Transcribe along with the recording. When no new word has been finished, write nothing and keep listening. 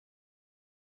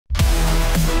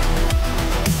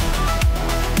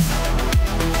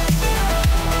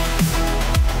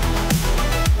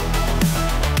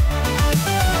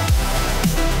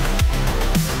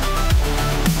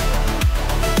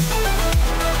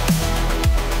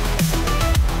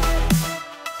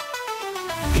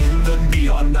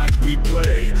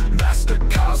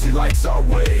he lights our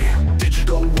way.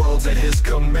 Digital worlds at his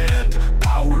command,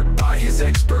 powered by his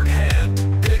expert hand.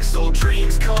 Pixel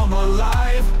dreams come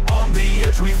alive, on the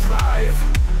edge we thrive.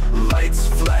 Lights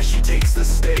flash, he takes the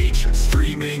stage,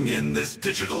 streaming in this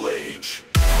digital age.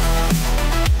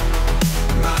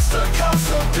 Master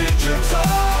comes of digital,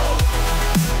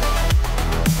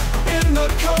 in the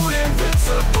code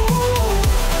invincible.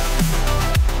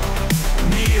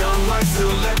 Neon lights,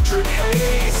 electric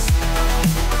haze,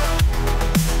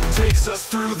 takes us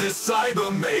through this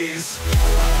cyber maze.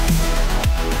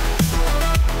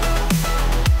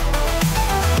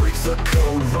 Breaks the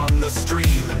code, run the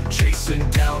stream, chasing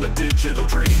down a digital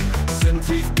dream.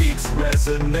 Synth beats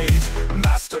resonate,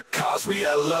 master cars we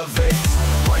elevate.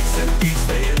 Lights and beats,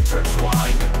 they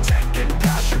intertwine, tech and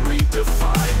passion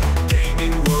redefine.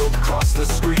 Gaming world across the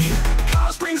screen,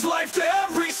 cars brings life to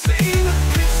every scene.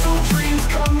 Pixel dreams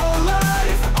come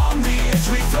alive, on the edge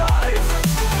we thrive.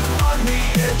 On the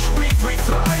edge we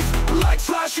thrive, lights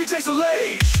flash, he takes a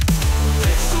age.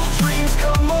 Pixel dreams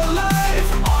come alive,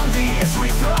 on the edge we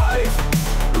thrive.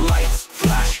 Lights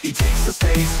flash, he takes the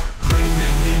stage,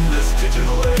 dreaming in this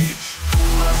digital age.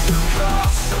 Master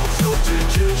class, so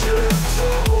digital,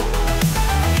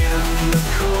 in the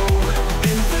code,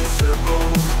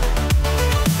 invincible.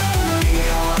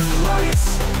 Neon lights,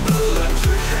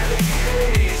 electric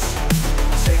haze,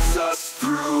 takes us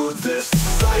through this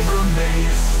cyber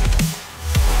maze.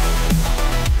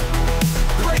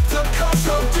 Break the code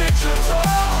so digital,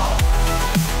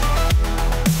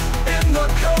 in the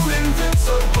code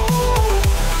invincible.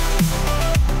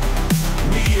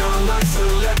 Neon lights,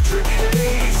 electric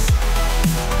haze,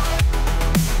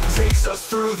 takes us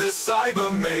through this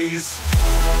cyber maze.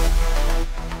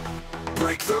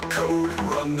 Break the code,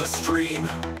 run the stream,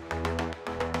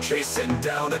 chasing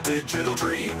down a digital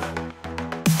dream.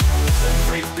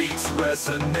 Synth beats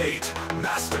resonate,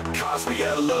 master cars we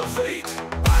elevate.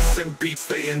 Bass and beats,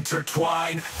 they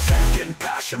intertwine, tech and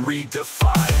passion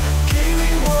redefine.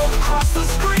 Gaming world across the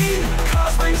screen,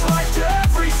 cars brings life to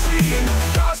every scene.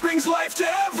 Cars brings life to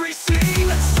every scene.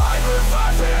 Cyber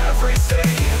vibe to every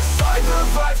scene. Cyber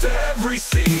vibe to every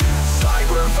scene.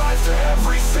 Cyber vibe to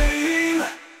every scene.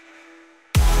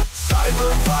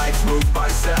 Cyber vibes moved by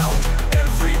sound,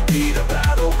 every beat a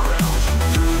battleground.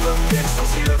 Through the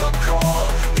pixels hear the call,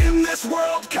 in this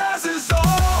world Kaz is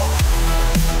all.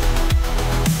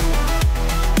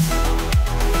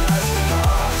 As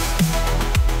cars,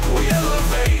 we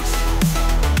elevate.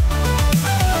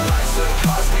 Faster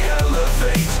cars we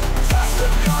elevate. Faster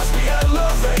cars we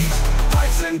elevate.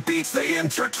 Pipes and beats they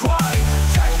intertwine,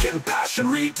 tech and passion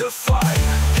redefine.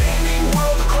 Gaming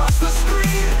world across the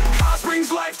screen, cars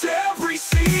brings life to every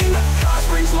scene. Cars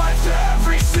brings life to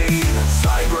every scene.